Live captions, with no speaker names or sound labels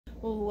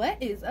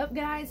What is up,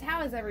 guys?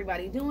 How is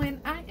everybody doing?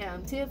 I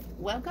am Tiff.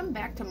 Welcome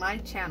back to my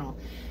channel.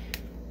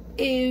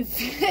 If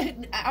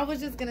I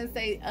was just gonna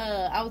say,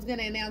 I was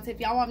gonna announce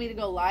if y'all want me to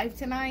go live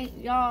tonight,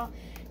 y'all.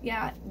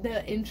 Yeah,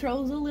 the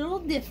intro's a little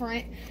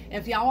different.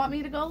 If y'all want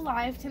me to go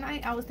live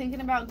tonight, I was thinking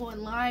about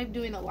going live,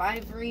 doing a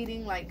live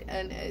reading, like,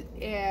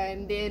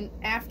 and then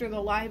after the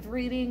live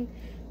reading,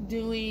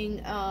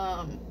 doing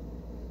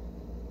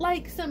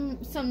like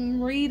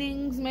some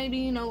readings, maybe,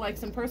 you know, like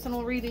some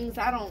personal readings.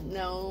 I don't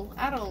know.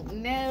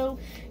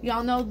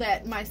 Y'all know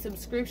that my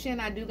subscription,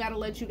 I do gotta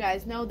let you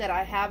guys know that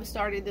I have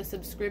started the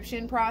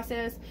subscription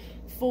process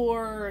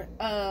for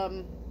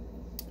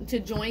to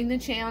join the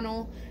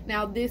channel.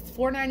 Now this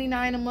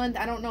 $4.99 a month,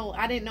 I don't know,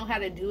 I didn't know how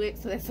to do it,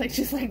 so that's like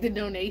just like the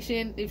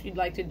donation if you'd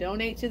like to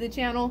donate to the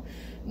channel.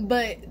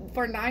 But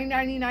for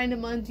 $9.99 a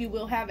month, you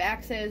will have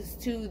access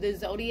to the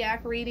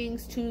zodiac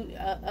readings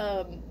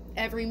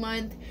every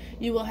month.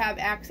 You will have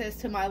access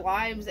to my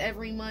lives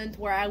every month,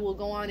 where I will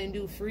go on and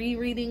do free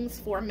readings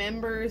for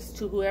members,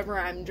 to whoever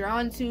I'm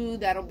drawn to.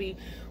 That'll be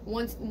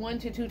one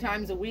to two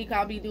times a week.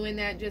 I'll be doing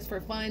that just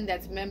for fun.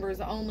 That's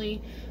members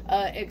only.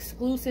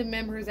 Exclusive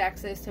members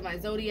access to my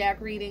zodiac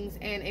readings,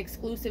 and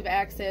exclusive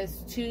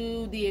access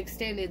to the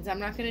extendeds. I'm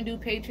not going to do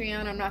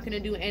Patreon. I'm not going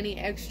to do any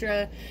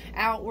extra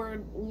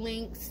outward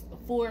links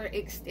for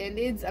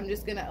extendeds. I'm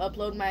just going to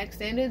upload my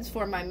extendeds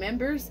for my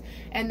members,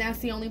 and that's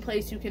the only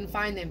place you can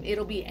find them.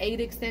 It'll be 8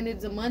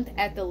 extendeds a month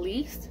at the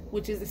least,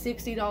 which is a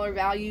 $60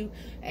 value,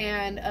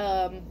 and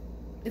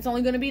it's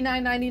only going to be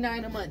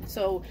 $9.99 a month.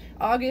 So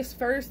August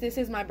 1st, this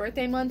is my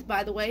birthday month.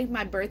 By the way,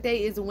 my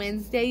birthday is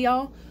Wednesday,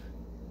 y'all.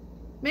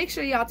 Make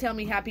sure y'all tell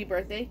me happy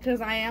birthday, because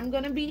I am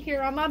going to be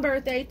here on my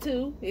birthday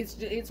too.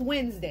 It's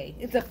Wednesday.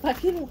 It's a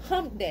fucking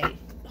hump day.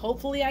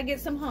 Hopefully I get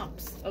some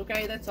humps.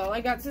 Okay, that's all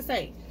I got to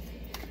say.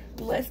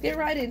 Let's get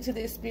right into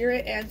this,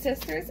 spirit,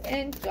 ancestors,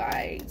 and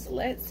guides.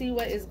 Let's see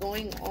what is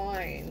going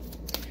on.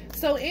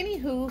 So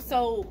anywho,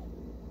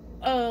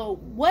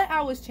 what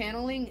I was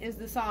channeling is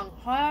the song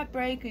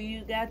Heartbreaker,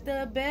 you got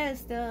the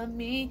best of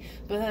me,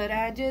 but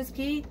I just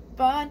keep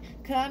on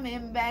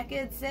coming back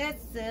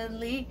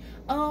incessantly.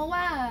 Oh,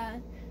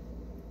 why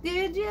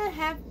did you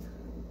have...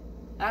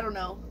 I don't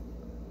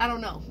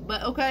know,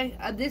 but okay,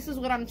 this is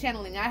what I'm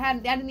channeling. I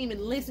didn't even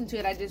listen to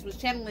it. I just was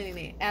channeling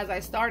it as I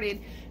started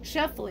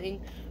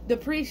shuffling the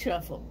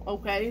pre-shuffle.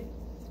 Okay,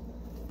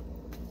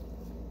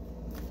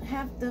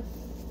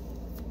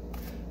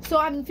 so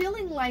I'm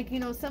feeling like, you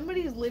know,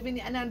 somebody's living,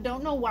 and I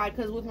don't know why,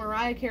 because with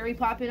Mariah Carey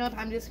popping up,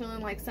 I'm just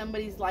feeling like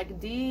somebody's like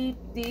deep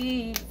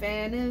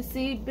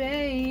fantasy,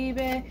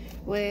 baby.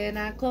 When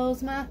I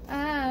close my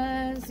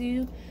eyes,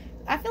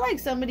 I feel like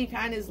somebody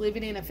kind of is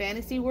living in a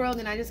fantasy world,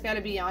 and I just got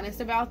to be honest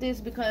about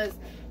this, because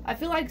I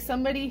feel like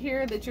somebody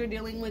here that you're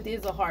dealing with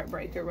is a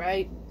heartbreaker,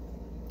 right?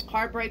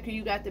 Heartbreaker,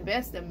 you got the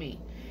best of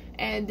me.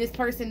 And this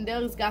person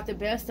does got the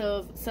best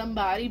of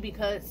somebody,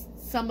 because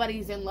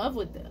somebody's in love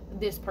with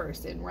this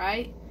person,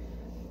 right?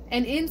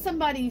 And in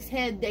somebody's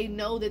head, they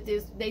know that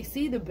they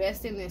see the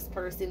best in this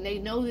person. They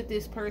know that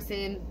this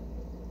person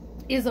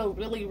is a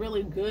really,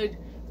 really good,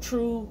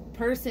 true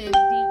person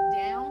deep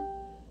down.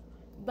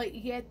 But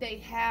yet they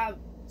have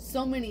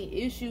so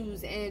many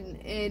issues, and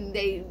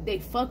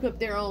they fuck up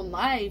their own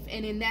life,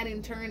 and in that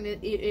in turn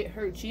it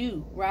hurts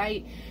you,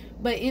 right?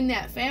 But in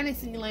that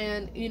fantasy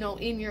land, you know,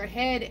 in your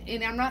head,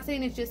 and I'm not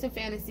saying it's just a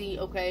fantasy,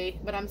 okay,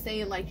 but I'm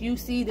saying like you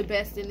see the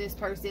best in this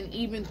person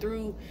even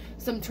through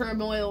some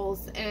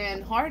turmoils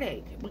and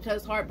heartache,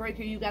 because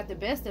heartbreaker, you got the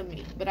best of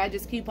me, but I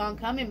just keep on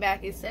coming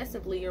back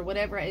excessively, or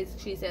whatever, as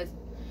she says.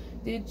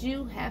 Did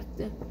you have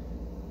to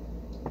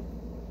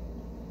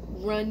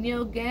run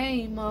your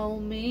game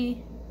on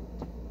me?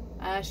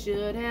 I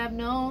should have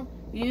known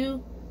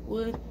you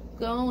would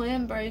go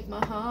and break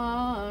my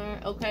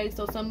heart. Okay,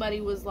 so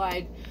somebody was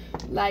like,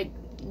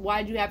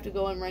 why'd you have to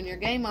go and run your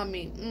game on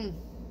me?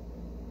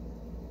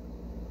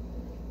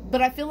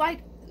 But I feel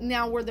like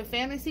now where the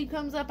fantasy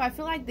comes up, I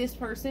feel like this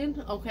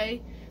person,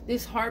 okay,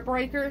 this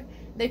heartbreaker,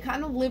 they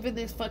kind of live in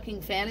this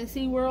fucking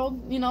fantasy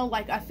world, you know,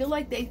 like I feel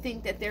like they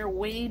think that they're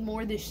way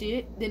more the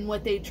shit than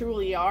what they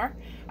truly are.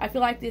 I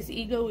feel like this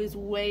ego is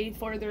way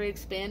further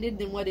expanded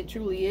than what it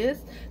truly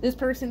is. This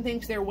person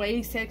thinks they're way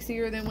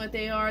sexier than what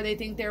they are. They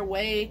think they're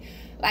way,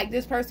 like,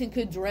 this person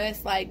could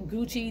dress like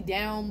Gucci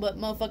down, but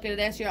motherfucker,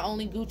 that's your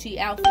only Gucci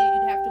outfit.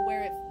 You'd have to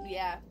wear it,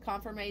 yeah,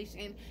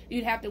 confirmation.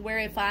 You'd have to wear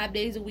it 5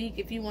 days a week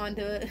if you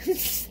wanted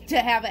to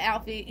have an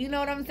outfit. You know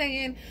what I'm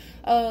saying?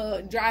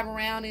 Drive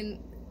around in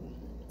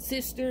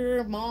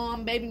sister,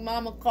 mom, baby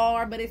mama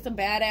car, but it's a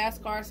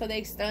badass car, so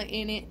they stunt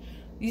in it.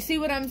 You see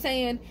what I'm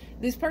saying?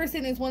 This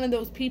person is one of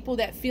those people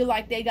that feel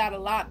like they got a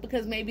lot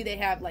because maybe they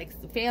have like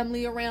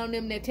family around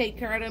them that take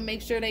care of them,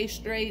 make sure they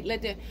straight,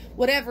 let them,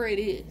 whatever it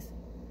is.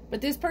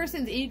 But this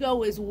person's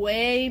ego is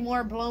way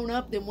more blown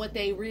up than what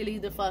they really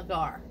the fuck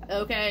are.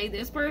 Okay,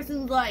 this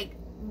person's like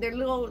their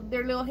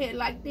little head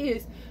like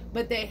this,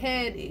 but their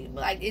head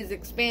like is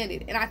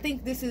expanded. And I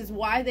think this is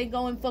why they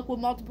go and fuck with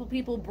multiple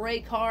people,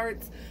 break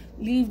hearts,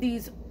 leave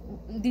these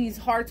these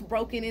hearts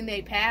broken in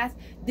their past,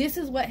 this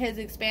is what has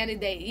expanded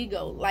their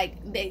ego. Like,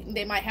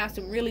 they might have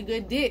some really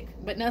good dick,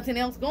 but nothing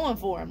else going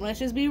for them. Let's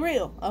just be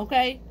real,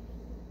 okay?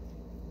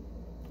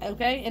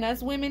 Okay, and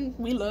us women,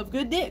 we love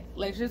good dick.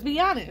 Let's just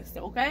be honest,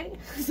 okay?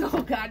 So,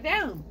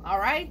 goddamn, all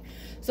right?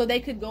 So they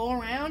could go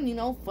around, you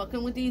know,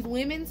 fucking with these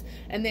women's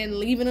and then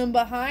leaving them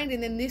behind,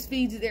 and then this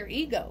feeds their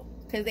ego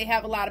because they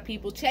have a lot of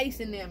people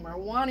chasing them or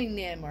wanting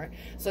them, or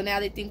so now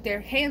they think they're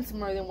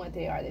handsomer than what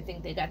they are. They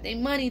think they got their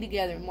money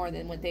together more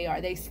than what they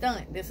are. They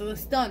stunt. This is a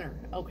stunner,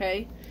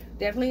 okay?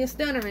 Definitely a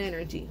stunner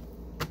energy.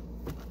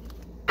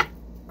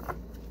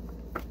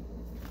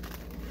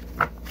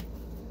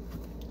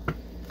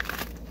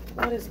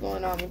 What is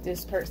going on with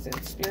this person?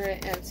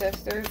 Spirit,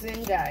 ancestors,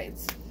 and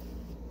guides.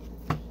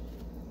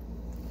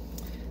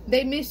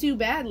 They miss you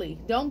badly.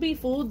 Don't be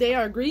fooled. They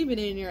are grieving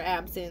in your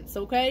absence,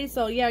 okay?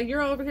 So, yeah,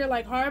 you're over here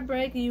like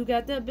heartbreak and you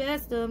got the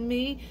best of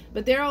me.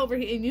 But they're over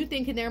here and you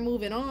thinking they're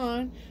moving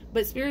on.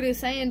 But Spirit is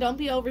saying don't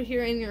be over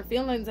here in your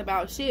feelings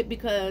about shit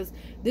because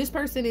this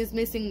person is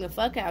missing the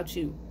fuck out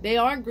you. They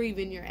are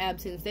grieving your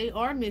absence. They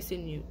are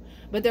missing you.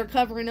 But they're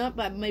covering up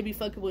by maybe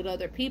fucking with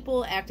other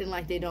people, acting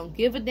like they don't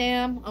give a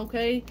damn,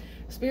 okay?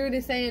 Spirit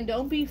is saying,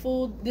 don't be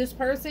fooled. This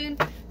person,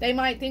 they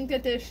might think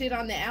that there's shit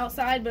on the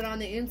outside, but on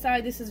the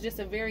inside, this is just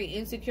a very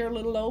insecure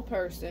little old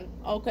person,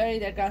 okay?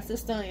 That got to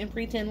stunt and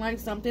pretend like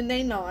something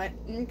they not,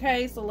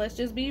 okay? So let's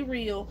just be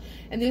real.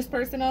 And this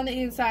person on the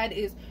inside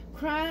is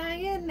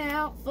crying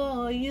out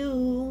for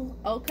you,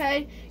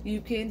 okay?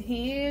 You can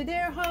hear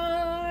their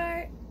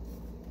heart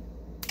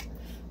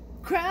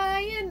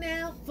crying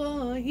out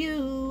for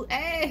you.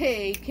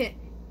 Hey,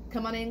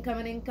 come on in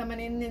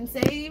and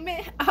save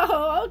me.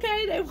 Oh,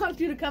 okay, they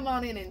want you to come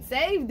on in and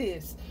save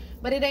this,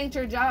 but it ain't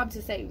your job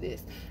to save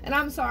this. And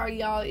I'm sorry,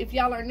 y'all, if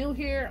y'all are new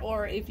here,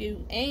 or if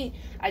you ain't,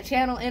 I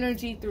channel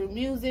energy through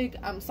music.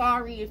 I'm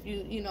sorry if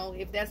you know,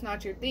 if that's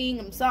not your thing,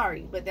 I'm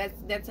sorry, but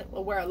that's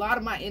where a lot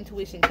of my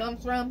intuition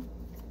comes from.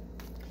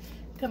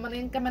 Come on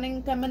in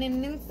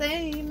and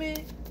save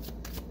me.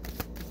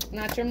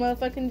 Not your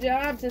motherfucking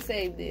job to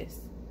save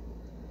this.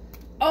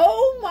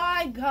 Oh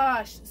my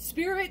gosh,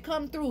 Spirit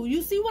come through.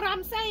 You see what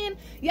I'm saying?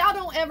 Y'all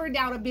don't ever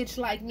doubt a bitch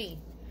like me.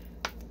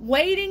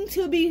 Waiting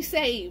to be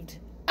saved.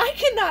 I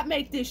cannot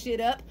make this shit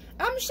up.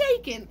 I'm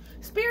shaking.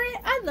 Spirit,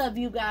 I love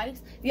you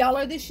guys. Y'all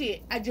are the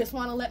shit. I just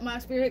want to let my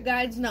spirit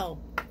guides know.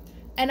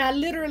 And I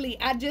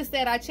just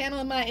said I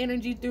channel my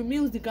energy through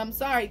music. I'm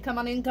sorry. Come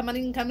on in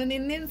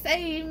and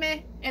save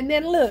me. And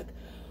then look,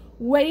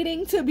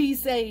 waiting to be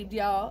saved,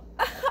 y'all.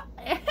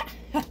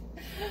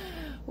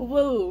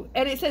 Woo.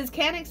 And it says,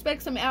 can't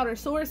expect some outer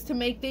source to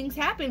make things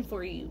happen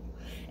for you.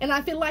 And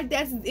I feel like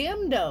that's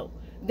them, though.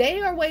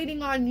 They are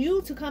waiting on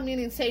you to come in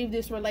and save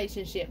this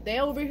relationship. They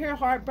over here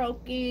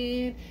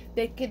heartbroken.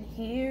 They can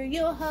hear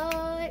your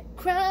heart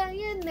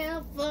crying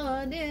out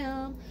for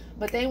them.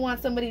 But they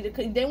want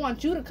they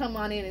want you to come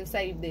on in and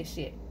save this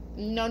shit.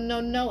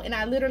 No. And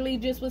I literally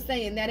just was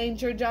saying, that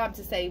ain't your job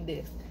to save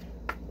this.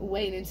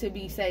 Waiting to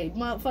be saved.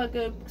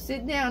 Motherfucker,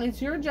 sit down.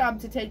 It's your job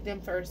to take them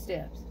first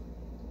steps.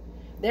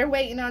 They're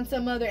waiting on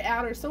some other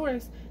outer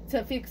source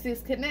to fix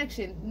this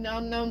connection.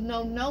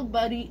 No,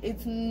 buddy.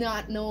 It's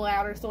not no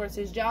outer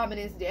source's job, and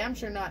it's damn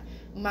sure not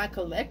my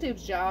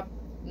collective's job.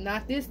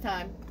 Not this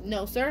time.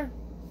 No, sir.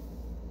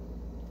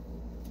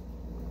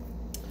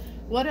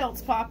 What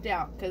else popped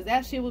out? Because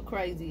that shit was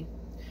crazy.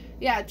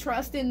 Yeah,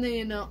 trust in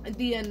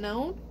the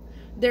unknown.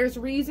 There's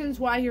reasons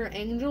why your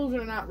angels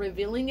are not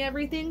revealing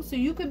everything. So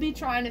you could be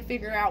trying to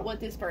figure out what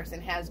this person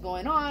has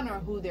going on, or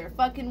who they're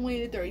fucking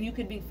with, or you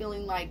could be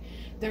feeling like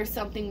there's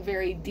something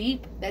very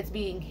deep that's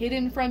being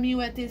hidden from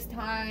you at this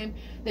time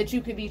that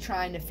you could be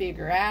trying to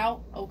figure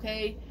out,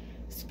 okay?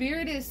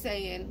 Spirit is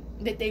saying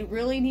that they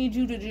really need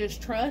you to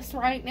just trust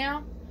right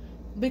now,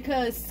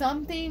 because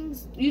some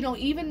things, you know,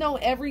 even though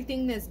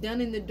everything that's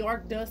done in the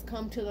dark does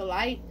come to the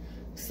light,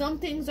 some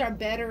things are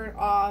better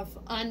off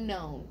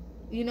unknown.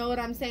 You know what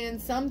I'm saying?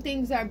 Some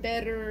things are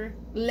better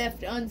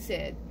left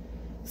unsaid.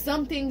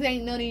 Some things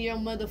ain't none of your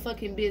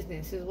motherfucking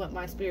business, is what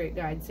my spirit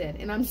guide said.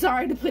 And I'm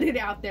sorry to put it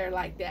out there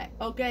like that,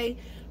 okay?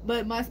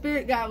 But my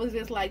spirit guide was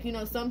just like, you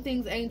know, some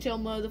things ain't your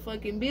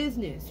motherfucking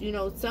business. You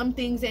know, some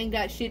things ain't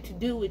got shit to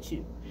do with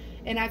you.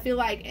 And I feel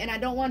like, and I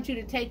don't want you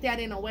to take that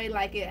in a way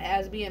like it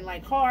as being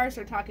like harsh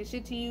or talking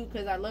shit to you,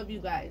 because I love you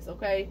guys,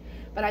 okay?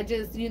 But I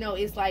just, you know,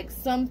 it's like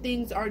some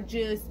things are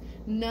just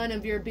none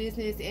of your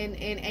business and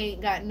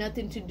ain't got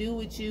nothing to do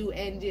with you,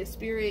 and just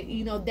spirit,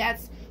 you know,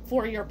 that's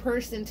for your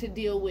person to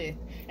deal with,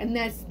 and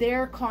that's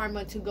their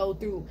karma to go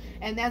through.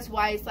 And that's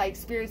why it's like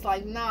spirit's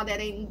like, nah,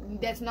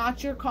 that's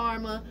not your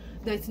karma,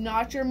 that's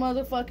not your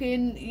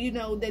motherfucking, you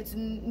know, that's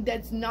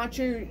not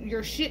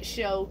your shit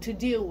show to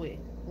deal with,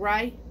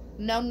 right?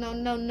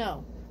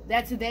 No,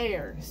 that's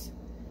theirs.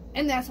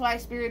 And that's why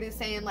spirit is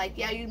saying like,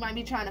 yeah, you might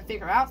be trying to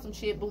figure out some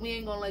shit, but we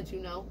ain't gonna let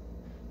you know.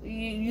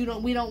 We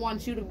don't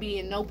want you to be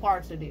in no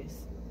parts of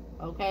this,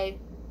 okay?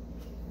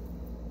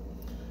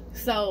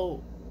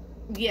 So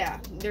yeah,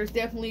 there's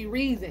definitely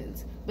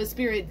reasons, but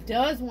spirit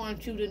does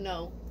want you to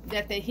know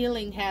that the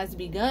healing has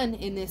begun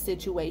in this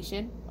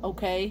situation,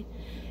 okay?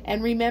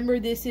 And remember,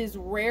 this is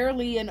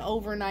rarely an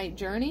overnight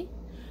journey.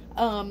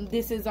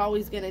 This is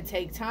always going to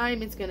take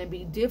time. It's going to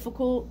be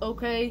difficult,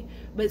 okay?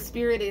 But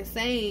Spirit is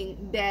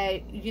saying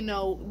that, you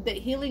know, the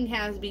healing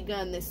has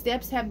begun. The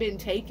steps have been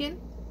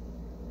taken.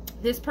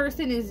 This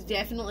person is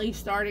definitely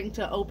starting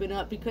to open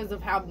up because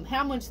of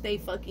how much they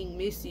fucking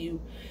miss you.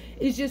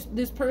 It's just,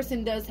 this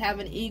person does have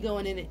an ego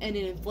and an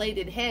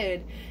inflated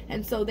head.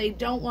 And so they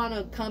don't want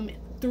to come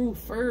through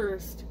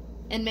first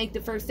and make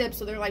the first step.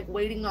 So they're like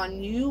waiting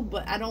on you.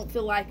 But I don't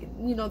feel like,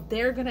 you know,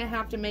 they're going to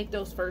have to make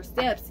those first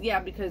steps. Yeah,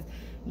 because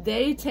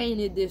they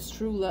tainted this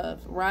true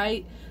love,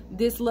 right?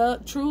 This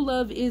love, true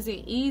love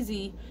isn't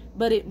easy,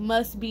 but it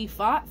must be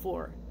fought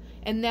for.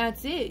 And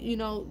that's it, you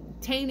know,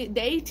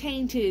 they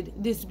tainted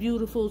this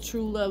beautiful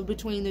true love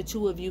between the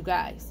two of you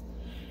guys.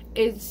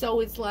 And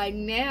so it's like,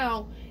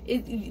 now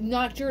it's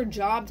not your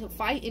job to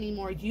fight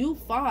anymore. You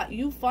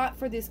fought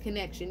for this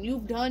connection.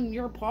 You've done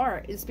your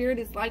part. And Spirit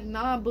is like,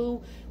 nah,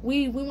 boo,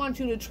 we want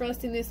you to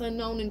trust in this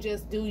unknown and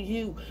just do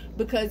you,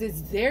 because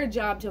it's their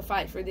job to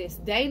fight for this.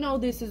 They know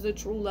this is a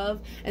true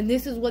love, and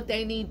this is what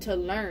they need to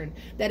learn,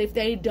 that if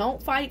they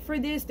don't fight for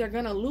this, they're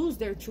gonna lose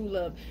their true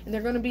love, and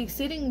they're gonna be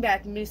sitting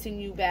back missing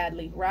you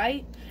badly,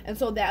 right? And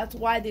so that's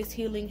why this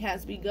healing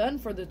has begun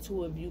for the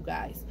two of you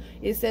guys.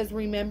 It says,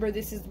 remember,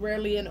 this is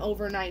rarely an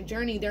overnight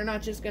journey. They're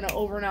not just gonna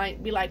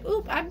overnight be like,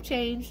 oop, I'm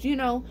changed, you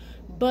know,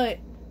 but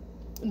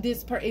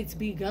it's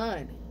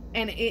begun,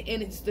 and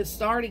it's the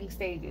starting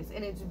stages,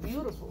 and it's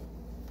beautiful.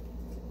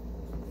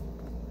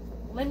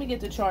 Let me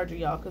get the charger,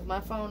 y'all, because my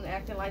phone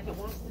acting like it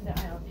wants to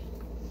die on me.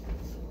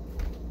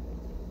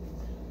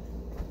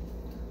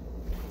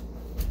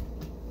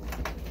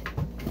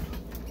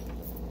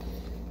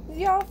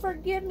 Y'all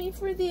forgive me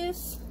for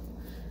this.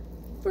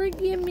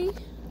 Forgive me.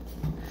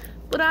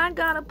 But I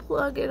gotta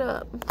plug it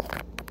up.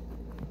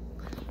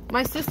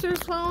 My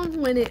sister's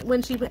phone,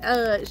 when she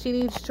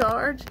needs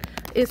charge,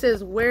 it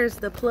says, "Where's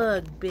the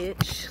plug,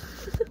 bitch?"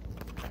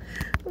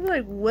 I'm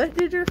like, what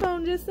did your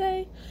phone just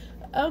say?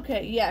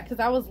 Okay, yeah, because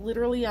I was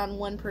literally on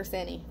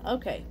 1%.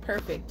 Okay,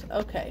 perfect.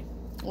 Okay,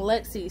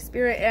 let's see.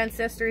 Spirit,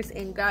 ancestors,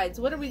 and guides.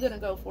 What are we gonna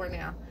go for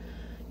now?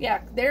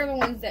 Yeah, they're the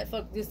ones that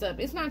fucked this up.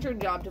 It's not your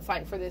job to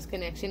fight for this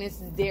connection.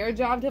 It's their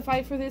job to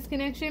fight for this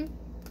connection.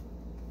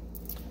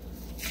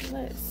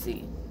 Let's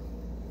see.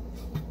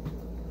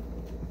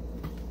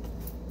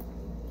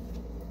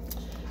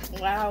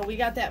 Wow, we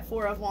got that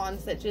Four of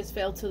Wands that just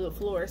fell to the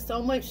floor.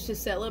 So much to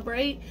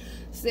celebrate.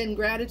 Send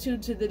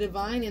gratitude to the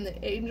divine and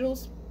the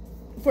angels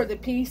for the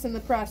peace and the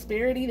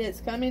prosperity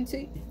that's coming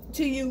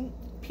to you.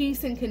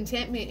 Peace and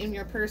contentment in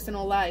your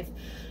personal life.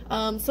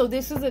 So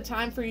this is a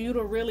time for you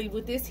to really,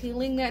 with this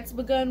healing that's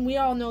begun, we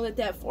all know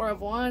that Four of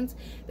Wands,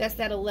 that's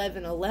that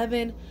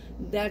 1111.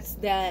 That's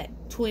that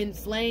twin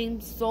flame,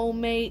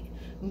 soulmate,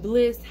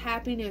 bliss,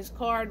 happiness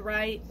card,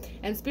 right?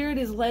 And Spirit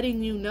is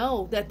letting you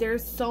know that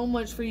there's so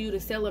much for you to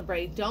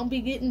celebrate. Don't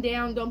be getting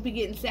down, don't be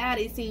getting sad.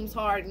 It seems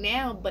hard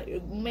now, but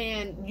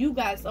man, you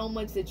got so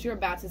much that you're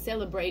about to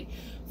celebrate.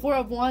 Four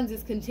of Wands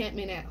is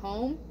contentment at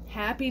home,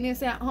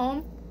 happiness at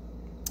home,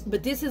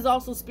 but this is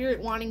also Spirit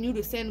wanting you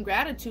to send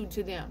gratitude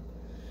to them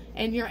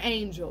and your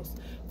angels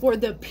for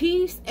the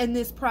peace and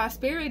this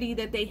prosperity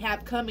that they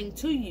have coming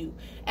to you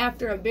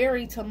after a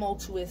very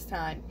tumultuous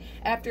time,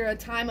 after a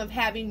time of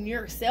having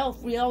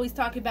yourself. We always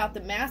talk about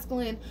the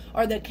masculine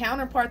or the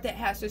counterpart that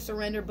has to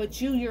surrender,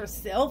 but you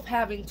yourself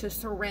having to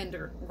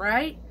surrender,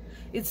 right?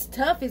 It's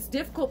tough, it's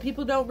difficult.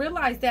 People don't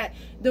realize that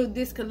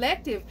this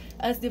collective,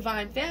 us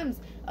divine femmes,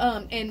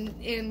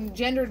 and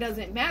gender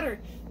doesn't matter,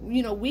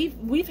 you know,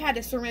 we've had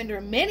to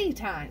surrender many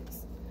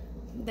times.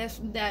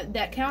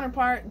 That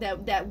counterpart,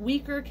 that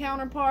weaker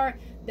counterpart,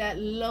 that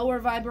lower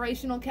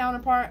vibrational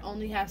counterpart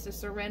only has to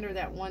surrender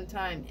that one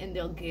time and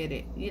they'll get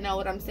it. You know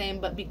what I'm saying?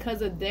 But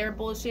because of their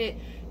bullshit,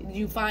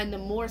 you find the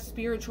more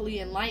spiritually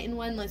enlightened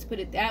one, let's put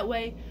it that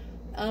way,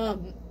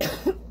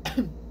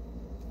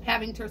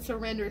 having to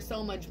surrender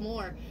so much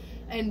more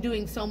and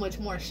doing so much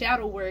more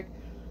shadow work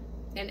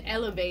and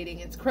elevating.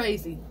 It's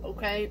crazy,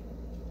 okay?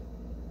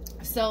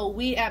 So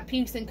we have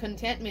peace and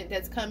contentment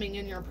that's coming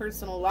in your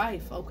personal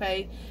life,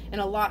 okay?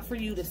 And a lot for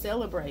you to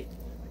celebrate.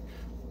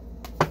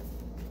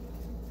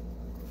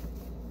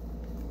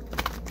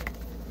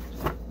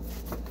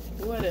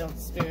 What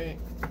else, Spirit?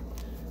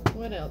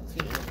 What else,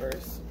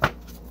 universe?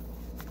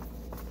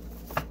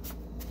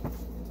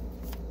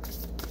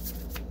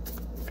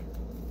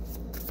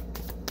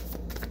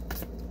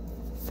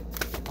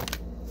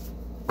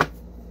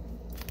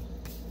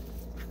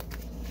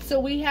 So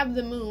we have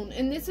the moon,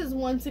 and this is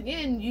once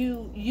again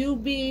you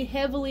being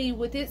heavily,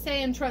 with it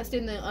saying trust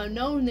in the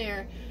unknown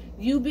there,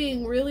 you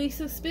being really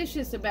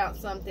suspicious about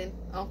something,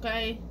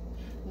 okay?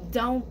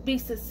 Don't be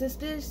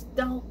suspicious.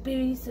 Don't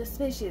be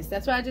suspicious.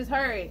 That's what I just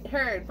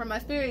heard from my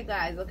spirit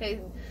guys, okay?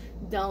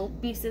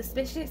 Don't be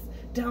suspicious.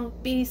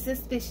 Don't be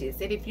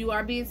suspicious. And if you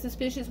are being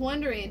suspicious,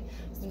 wondering,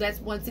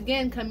 that's once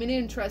again coming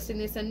in, trusting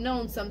this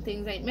unknown. Some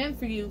things ain't meant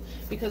for you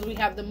because we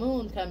have the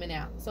moon coming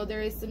out. So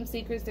there is some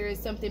secrets. There is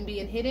something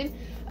being hidden,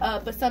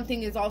 but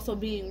something is also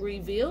being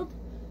revealed.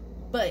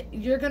 but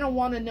you're going to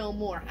want to know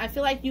more. I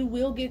feel like you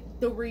will get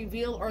the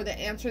reveal or the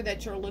answer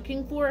that you're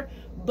looking for,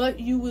 but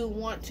you will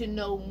want to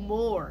know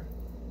more.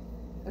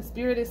 The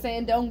Spirit is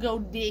saying don't go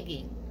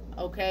digging,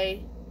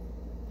 okay?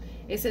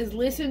 It says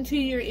listen to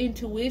your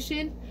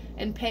intuition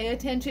and pay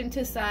attention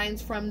to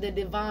signs from the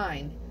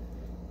divine.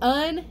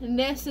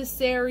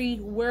 Unnecessary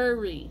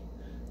worry.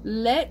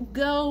 Let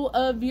go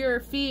of your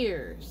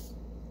fears.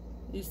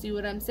 You see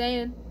what I'm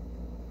saying?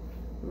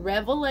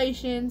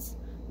 Revelations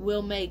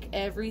will make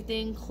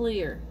everything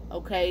clear,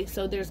 okay?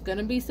 So there's going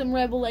to be some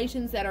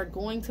revelations that are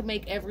going to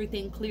make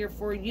everything clear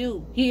for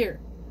you here.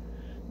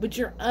 But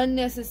you're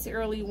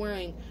unnecessarily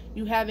worrying.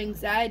 You have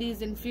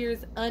anxieties and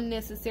fears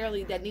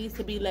unnecessarily that needs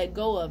to be let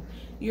go of.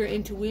 Your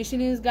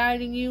intuition is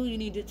guiding you. You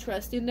need to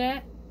trust in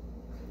that.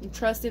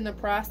 Trust in the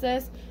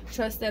process.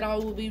 Trust that all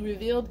will be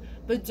revealed.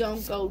 But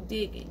don't go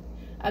digging.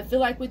 I feel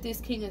like with this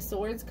King of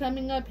Swords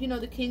coming up, you know,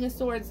 the King of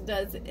Swords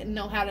does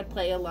know how to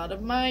play a lot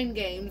of mind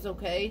games,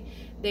 okay?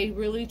 They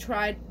really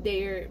tried.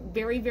 They're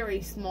very,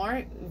 very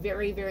smart.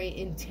 Very, very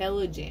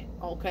intelligent,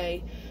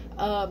 okay?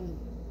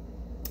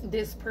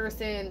 This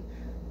person,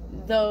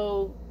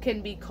 though,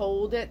 can be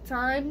cold at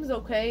times,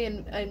 okay,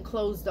 and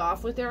closed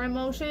off with their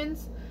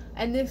emotions,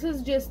 and this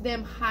is just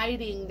them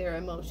hiding their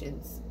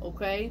emotions,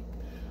 okay?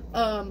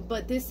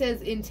 But this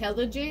says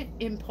intelligent,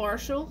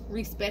 impartial,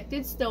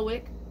 respected,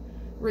 stoic,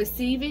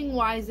 receiving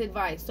wise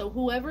advice. So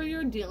whoever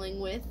you're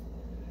dealing with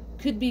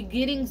could be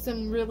getting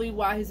some really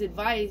wise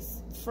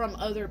advice from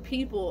other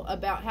people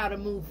about how to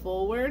move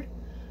forward,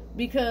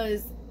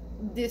 because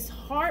this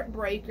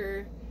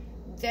heartbreaker,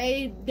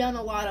 they've done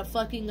a lot of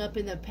fucking up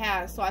in the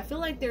past. So I feel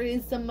like there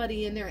is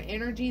somebody in their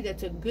energy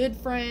that's a good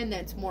friend,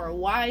 that's more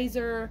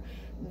wiser,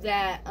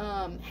 that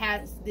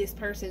has this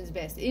person's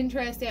best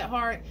interest at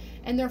heart,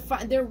 and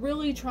they're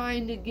really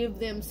trying to give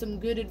them some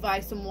good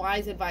advice, some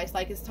wise advice,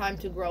 like it's time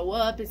to grow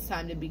up, it's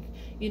time to be,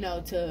 you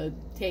know, to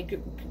take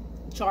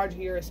charge of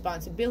your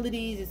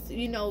responsibilities. It's,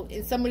 you know,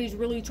 somebody's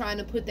really trying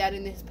to put that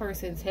in this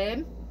person's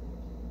head.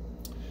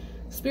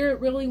 Spirit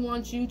really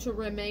wants you to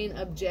remain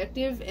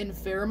objective and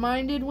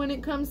fair-minded when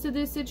it comes to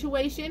this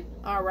situation,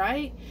 all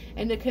right?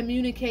 And to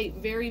communicate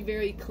very,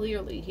 very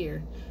clearly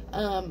here.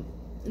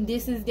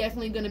 This is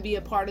definitely going to be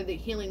a part of the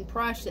healing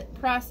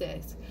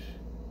process.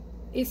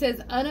 It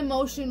says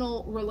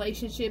unemotional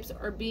relationships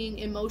are being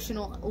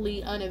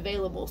emotionally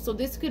unavailable. So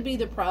this could be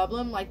the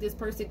problem. Like, this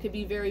person could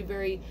be very,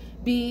 very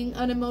being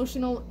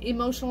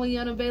emotionally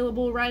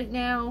unavailable right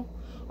now,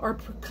 or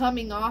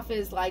coming off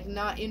as like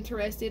not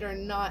interested or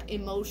not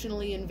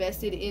emotionally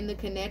invested in the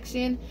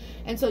connection.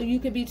 And so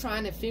you could be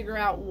trying to figure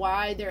out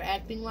why they're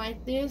acting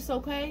like this,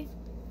 okay?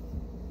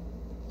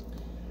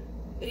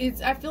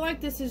 I feel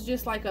like this is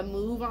just like a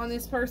move on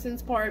this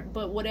person's part,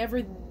 but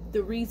whatever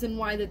the reason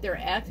why that they're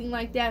acting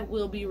like that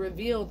will be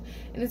revealed,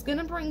 and it's going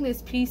to bring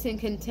this peace and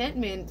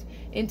contentment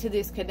into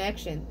this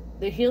connection.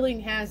 The healing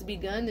has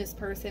begun. This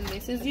person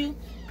misses you,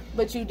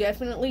 but you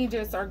definitely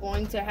just are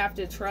going to have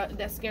to trust.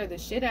 That scared the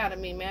shit out of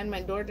me, man.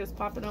 My door just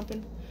popping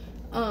open.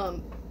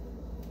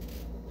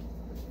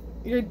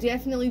 You're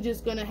definitely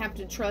just going to have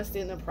to trust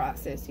in the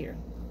process here,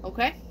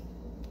 okay?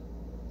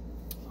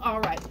 All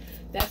right.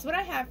 That's what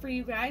I have for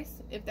you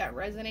guys. If that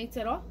resonates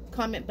at all,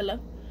 comment below.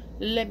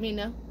 Let me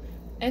know.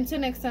 Until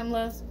next time,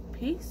 loves.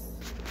 Peace.